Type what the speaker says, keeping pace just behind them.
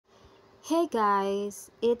Hey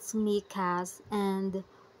guys, it's me Cass and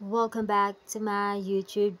welcome back to my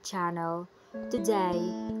YouTube channel. Today,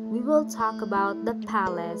 we will talk about the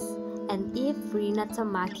palace and if Rina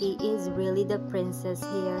Tamaki is really the princess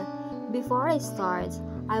here. Before I start,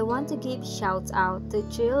 I want to give shouts out to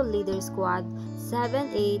Cheerleader Squad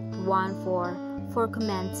 7814 for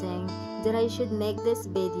commenting that I should make this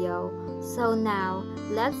video. So now,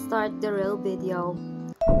 let's start the real video.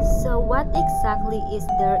 So what exactly is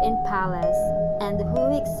there in Palace and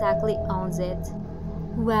who exactly owns it?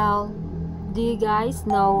 Well, do you guys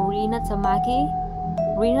know Rina Tamaki?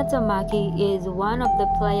 Rina Tamaki is one of the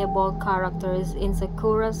playable characters in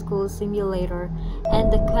Sakura School Simulator,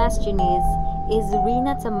 and the question is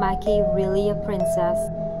Rina Tamaki really a princess?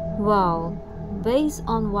 Well, based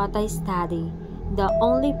on what I study, the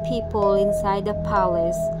only people inside the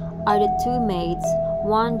palace are the two maids,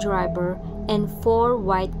 one driver, and four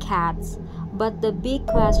white cats. But the big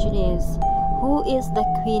question is, who is the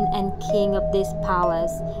queen and king of this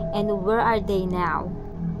palace, and where are they now?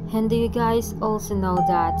 And do you guys also know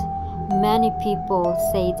that many people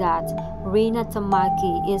say that Rina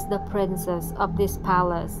Tamaki is the princess of this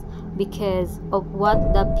palace because of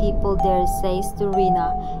what the people there says to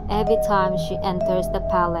Rina every time she enters the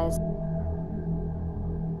palace.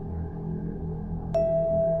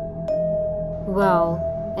 Well,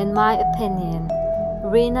 in my opinion,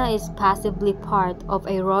 Rina is possibly part of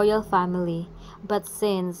a royal family, but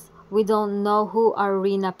since we don't know who are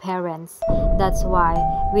Rina parents, that's why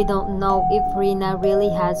we don't know if Rina really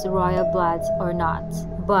has royal blood or not.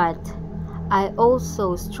 But I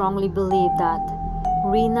also strongly believe that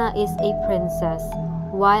Rina is a princess.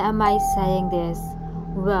 Why am I saying this?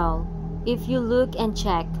 Well, if you look and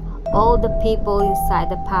check, all the people inside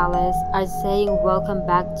the palace are saying welcome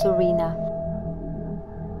back to Rina.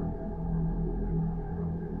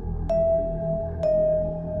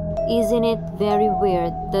 Isn't it very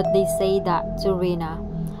weird that they say that to Rina?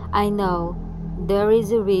 I know, there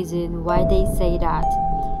is a reason why they say that.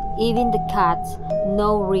 Even the cats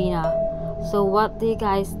know Rina. So what do you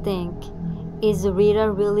guys think? Is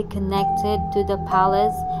Rina really connected to the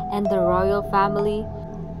palace and the royal family?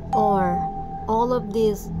 Or all of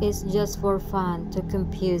this is just for fun to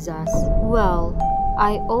confuse us? Well,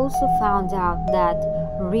 I also found out that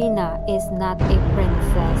Rina is not a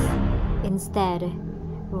princess. Instead,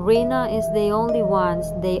 Rina is the only ones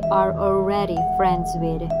they are already friends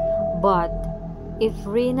with. But if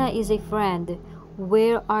Rina is a friend,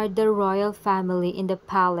 where are the royal family in the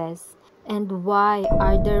palace? And why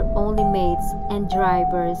are there only maids and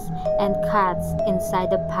drivers and cats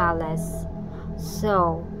inside the palace?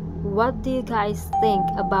 So, what do you guys think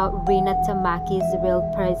about Rina Tamaki's real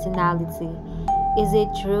personality? Is it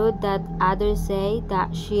true that others say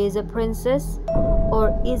that she is a princess?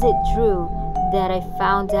 Or is it true that I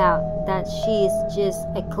found out that she is just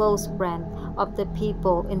a close friend of the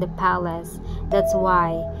people in the palace? That's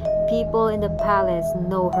why people in the palace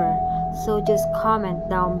know her. So just comment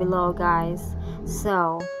down below, guys.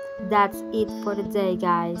 So that's it for today,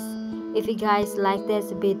 guys. If you guys like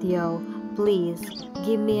this video, please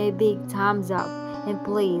give me a big thumbs up. And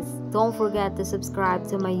please don't forget to subscribe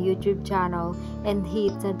to my YouTube channel and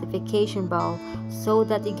hit notification bell so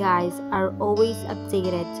that you guys are always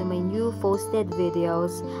updated to my new posted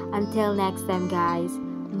videos. Until next time, guys,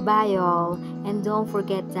 bye all, and don't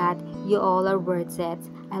forget that you all are worth it.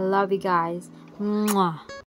 I love you guys. Mwah.